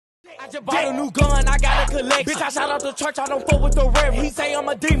just bought a new gun, I got a collection. Bitch, I shout out the church, I don't fuck with the reverend. He say I'm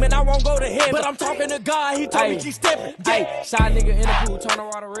a demon, I won't go to heaven. But I'm talking to God, he told me keep stepping. Hey, shy nigga in the pool, turn the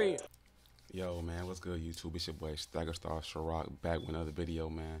water red. Yo, man, what's good, YouTube? It's your boy SoSCiroc back with another video,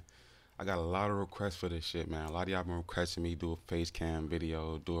 man. I got a lot of requests for this shit, man. A lot of y'all been requesting me do a face cam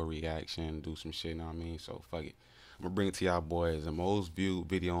video, do a reaction, do some shit, you know what I mean? So, fuck it. I'm gonna bring it to y'all boys. The most viewed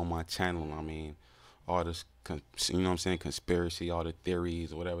video on my channel, I mean. All this, you know what I'm saying, conspiracy, all the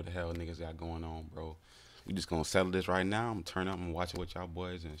theories, or whatever the hell niggas got going on, bro. We just gonna settle this right now. I'm gonna turn up and watch it with y'all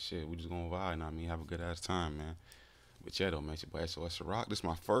boys and shit. We just gonna vibe, you know what I mean? Have a good ass time, man. But yeah, though, man, it's your boy SoSCiroc. This is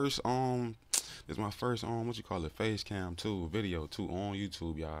my first, what you call it, face cam too, video too, on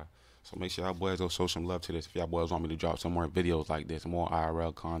YouTube, y'all. So make sure y'all boys go show some love to this. If y'all boys want me to drop some more videos like this, more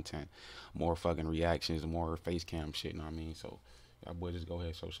IRL content, more fucking reactions, more face cam shit, you know what I mean? So y'all boys just go ahead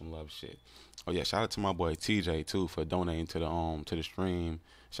and show some love shit. Oh yeah, shout out to my boy TJ too for donating to the stream.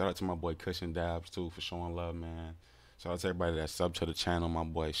 Shout out to my boy Cushion Dabs too for showing love, man. Shout out to everybody that sub to the channel, my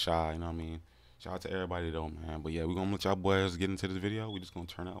boy Shy, you know what I mean? Shout out to everybody though, man. But yeah, we gonna let y'all boys get into this video. We just gonna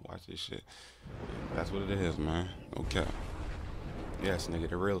turn out, watch this shit. Yeah, that's what it is, man. Okay. Yes, nigga,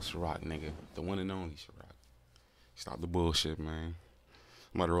 the real Ciroc, nigga. The one and only Ciroc. Stop the bullshit, man.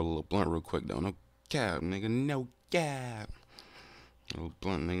 I'm about to roll a little blunt real quick though. No cap, nigga. No cap. A little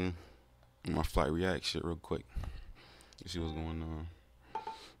blunt, nigga. My flight react shit real quick. Let's see what's going on.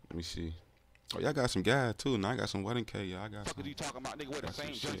 Let me see. Oh, y'all got some guys too. Now I got some wedding cake, y'all. I got some. You talking about, nigga, wear the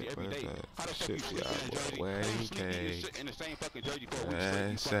same jersey every day. How the fuck shit, you y'all? Wedding cake. In the same fucking jersey for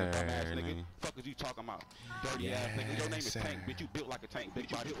yes, sir, nigga. Fuck is you talking about? Dirty ass nigga. Your name is Tank, bitch. You built like a tank,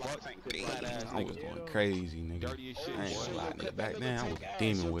 bitch. You built like a tank, bitch. Flat ass niggas going crazy, nigga. Dirty as shit. I ain't gonna lie, nigga. Back then I was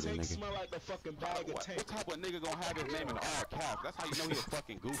demon with it, nigga. What type of nigga gonna have his name in all caps? That's how you know he a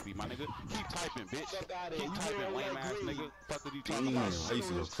fucking goofy, my nigga. Keep typing, bitch. Keep typing, lame ass nigga. Fuck is you talking about? I used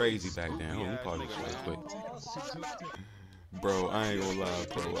to go crazy back then. Hold on, let me call this shit quick. Bro, I ain't gonna lie,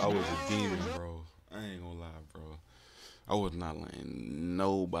 bro. I was a demon, bro. I ain't gonna lie, bro. I was not letting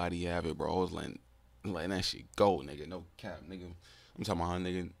nobody have it, bro. I was letting that shit go, nigga. No cap, nigga. I'm talking about,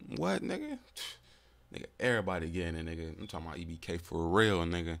 nigga. What, nigga? Nigga, everybody getting it, nigga. I'm talking about EBK for real,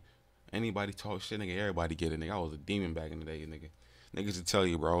 nigga. Anybody talk shit, nigga, everybody get it, nigga. I was a demon back in the day, nigga. Niggas to tell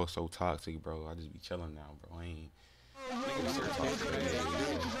you, bro, I was so toxic, bro. I just be chilling now, bro. I ain't. Niggas talk crazy.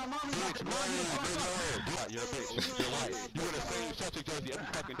 You're a bitch. You're white. You wear the same Celtic jersey every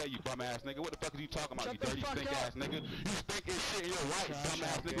fucking day, you bum ass nigga. What the fuck are you talking about, you dirty stink ass nigga? You stink as shit, you're white, bum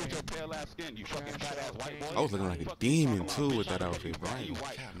ass nigga with your pale ass skin, you fucking fat ass white boy. I was looking like a demon too with that outfit, bro. I ain't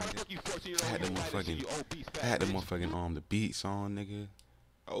gonna cap, nigga. I had the motherfucking the beats on, nigga.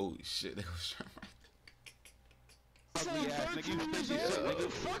 Oh shit, they was trying right. Ugly ass nigga, you stinky shit, nigga.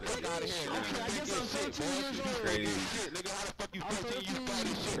 Fuck out of here, nigga. Crazy. Nigga, how the fuck you 14, you fat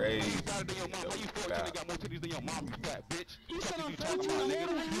as shit? Crazy. You fatter than your mom. Why you 14 and got more titties than your mom, you fat bitch? You fuck you talking about,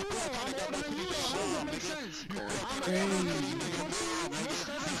 nigga? You 14 and got more titties than your mom, nigga. You 14 and got more titties than your mom, nigga.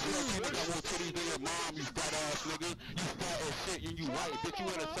 You 14 and got more titties than your mom, you fat ass nigga. You fat as shit and you white, bitch. You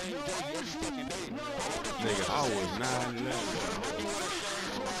in the same jersey every fucking day. Nigga, I was 9'11".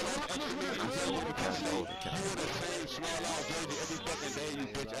 Small ass jersey every fucking day, you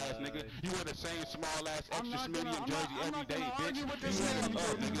bitch ass nigga. You wear the same small ass extra medium jersey every day, bitch. You wear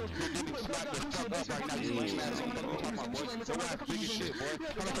nigga. You're getting smacked the fuck up right now. You lame ass nigga. What you talking about, boy? Your ass big as shit, boy.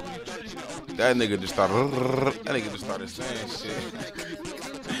 How the fuck you 13 and OB? That nigga just started saying shit.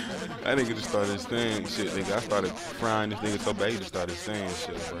 That nigga just started saying shit, nigga. I started frying this nigga so bad he just started saying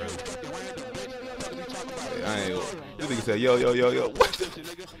shit, bro. I ain't. This nigga said, yo. What?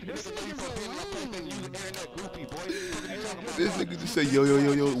 This nigga just said, yo.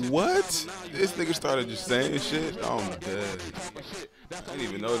 What? This nigga started just saying shit. Oh, I'm dead. I didn't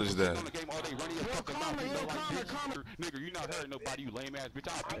even notice that.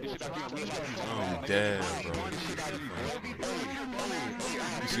 I'm dead, bro.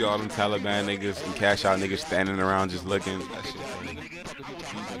 You see all them Taliban niggas and Cashout niggas standing around just looking. That shit funny.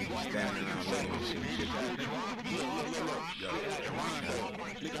 Standing around looking and shit.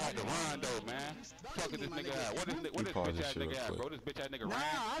 Nigga had to run though, man. Fuck is this nigga at? What is bitch ass nigga at, bro? This bitch ass nigga run.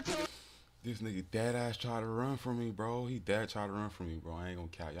 This nigga dead ass tried to run from me, bro. He dead tried to run from me, bro. I ain't gonna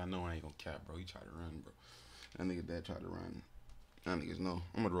cap. Y'all know I ain't gonna cap, bro. He tried to run, bro. That nigga dead tried to run. Y'all niggas know.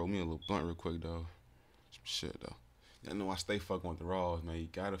 I'm gonna roll me a little blunt real quick, though. Some shit, though. Y'all know I stay fucking with the raws, man. You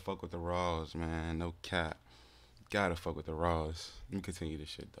gotta fuck with the raws, man. No cap. Gotta fuck with the raws. Let me continue this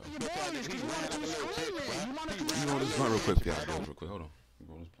shit, though. You roll this blunt real quick, y'all. Real quick. Hold on. You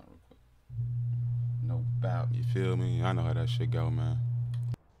roll this blunt real quick. No bout. You feel me? I know how that shit go, man.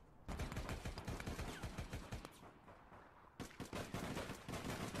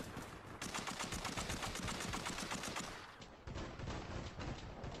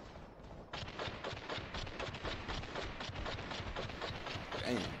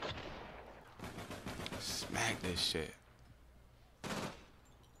 Damn. Smack this shit.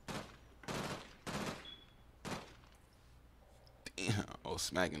 Damn. Oh,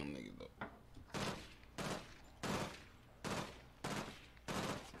 smacking them niggas though.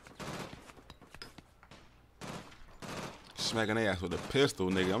 Smacking their ass with a pistol,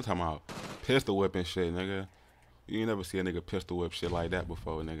 nigga. I'm talking about pistol whipping shit, nigga. You ain't never see a nigga pistol whip shit like that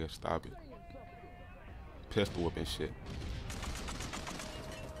before, nigga. Stop it. Pistol whipping shit.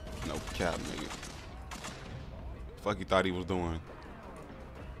 No cap, nigga. Fuck he thought he was doing.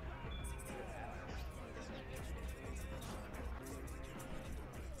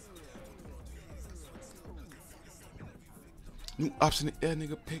 New option in the air,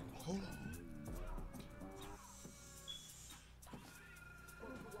 nigga. Pick. Hold on.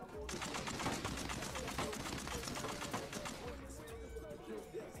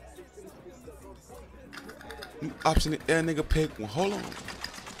 New option in the air, nigga. Pick one. Hold on.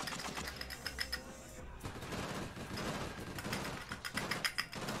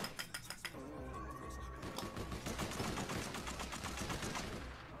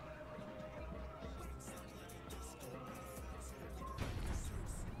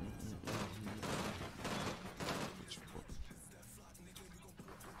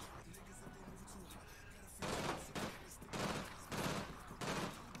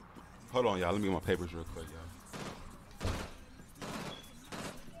 Hold on, y'all. Let me get my papers real quick, y'all.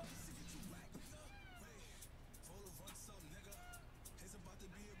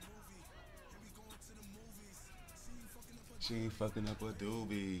 She ain't fucking up a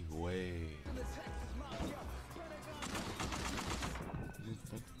doobie. Wait.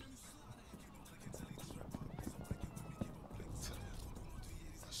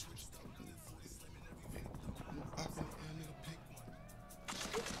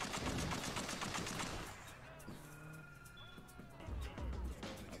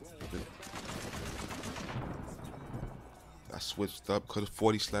 I switched up because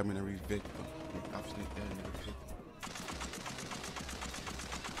 40 slamming every victim.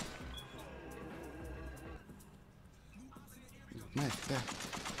 Man, that.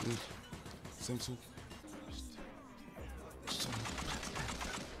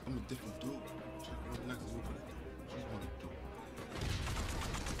 I'm a different dude.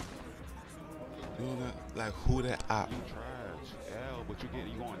 You know that? Like who that op? You trash. L, but you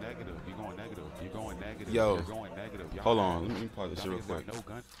going negative. You're going negative. You're going negative. Yo, you're going negative. Hold on. Let me pause this shit real quick. No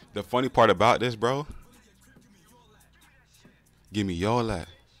gun. The funny part about this, bro. Give me y'all that.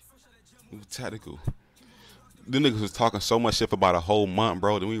 It was tactical. Them niggas was talking so much shit for about a whole month,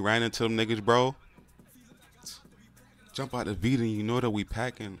 bro. Then we ran into them niggas, bro. Jump out the beat and you know that we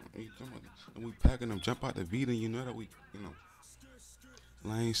packing. And we packing them. Jump out the beat and you know that we, you know.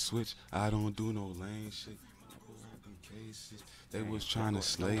 Lane switch. I don't do no lane shit. Cases. They was trying to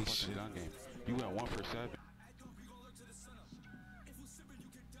slay shit. You went 1 for 7.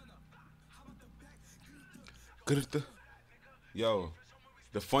 Good at the. Yo,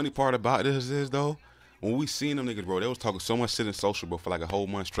 the funny part about this is though, when we seen them niggas, bro, they was talking so much shit in social, bro, for like a whole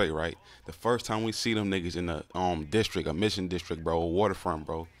month straight, right? The first time we see them niggas in the district, a mission district, bro, a waterfront,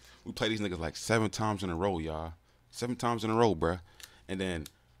 bro, we play these niggas like 7 times in a row, y'all. 7 times in a row, bro. And then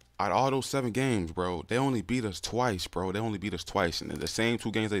out of all those 7 games, bro, they only beat us twice, bro. They only beat us twice. And in the same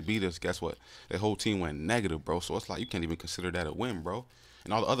 2 games they beat us, guess what? Their whole team went negative, bro. So it's like you can't even consider that a win, bro.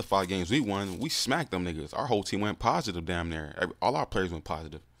 And all the other 5 games we won, we smacked them niggas. Our whole team went positive damn near. All our players went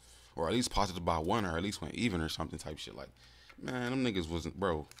positive. Or at least positive by 1, or at least went even or something type shit. Like, man, them niggas wasn't,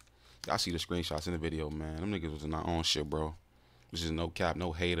 bro. I see the screenshots in the video, man. Them niggas was in our own shit, bro. Which is no cap,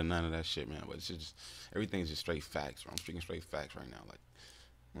 no hate, or none of that shit, man. But it's just, everything's just straight facts, bro. I'm speaking straight facts right now. Like,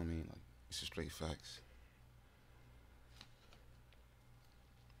 you know what I mean? Like, it's just straight facts.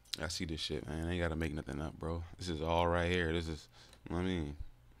 I see this shit, man. I ain't gotta make nothing up, bro. This is all right here. This is, you know what I mean?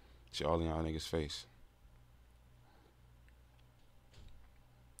 Shit all in y'all niggas' face.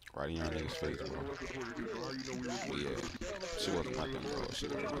 Right in y'all niggas' face, bro. But yeah, she wasn't like that, bro. She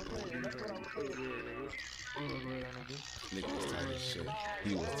wasn't like that. Nigga was tight as shit.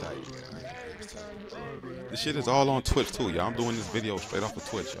 He was tight, man. This shit is all on Twitch, too, y'all. I'm doing this video straight off of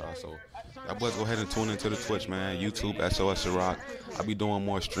Twitch, y'all. So, y'all boys go ahead and tune into the Twitch, man. YouTube, SoSCiroc. I be doing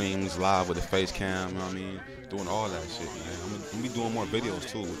more streams live with the face cam, you know what I mean? Doing all that shit, man. I'm gonna be doing more videos,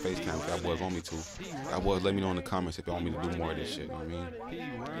 too, with face cam if y'all boys want me to. Y'all boys let me know in the comments if y'all want me to do more of this shit, you know what I mean?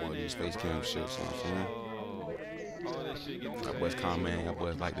 More of these face cam shit, you know what I'm saying? Y'all boys comment, y'all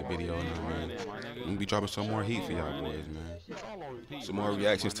boys like the video, you know what I mean? I'm gonna be dropping some more heat for y'all boys, man. Some more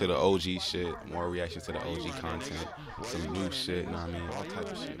reactions to the OG shit, more reactions to the OG content, some new shit, you know what I mean? All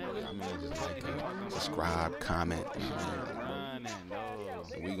type of shit, bro. I mean, just like, subscribe, comment, you know what I mean? running,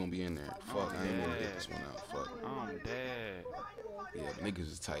 though. We gonna be in there. Fuck, I ain't gonna get this one out. Fuck. I'm dead. Yeah,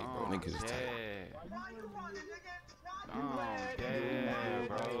 niggas is tight, bro. Niggas is tight. I'm dead,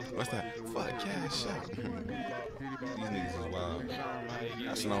 bro. What's that? Fuck Cashout. These niggas is wild.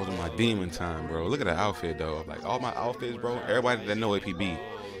 That's when I was in my demon time, bro. Look at that outfit, though. Like, all my outfits, bro. Everybody that know APB,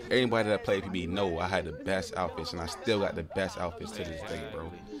 anybody that play APB know I had the best outfits, and I still got the best outfits to this day, bro.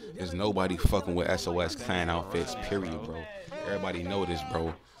 There's nobody fucking with SOS clan outfits, period, bro. Everybody know this,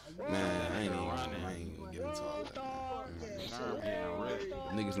 bro. Man, I ain't even getting into all that, man.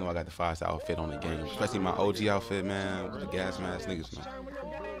 Niggas know I got the fast outfit on the game, especially my OG outfit, man, with the gas mask. Niggas know.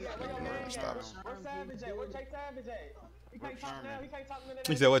 Niggas know. Stop.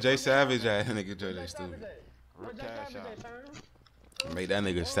 He said, "What Jay Savage at?" Nigga, Jay stupid. Made that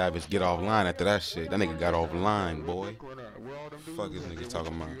nigga Savage get offline after that shit. That nigga got offline, boy. Fuck this nigga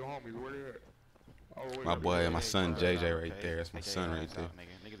talking about. My boy, my son JJ right there. That's my son right there.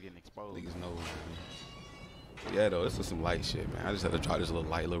 Niggas know, man. Yeah, though, this was some light shit, man. I just had to drop this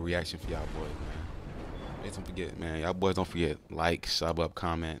little reaction for y'all boys, man. Don't forget, man. Y'all boys don't forget, like, sub up,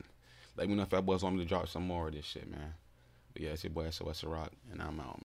 comment. Let me know if y'all boys want me to drop some more of this shit, man. But yeah, it's your boy SoSCiroc, and I'm out, man.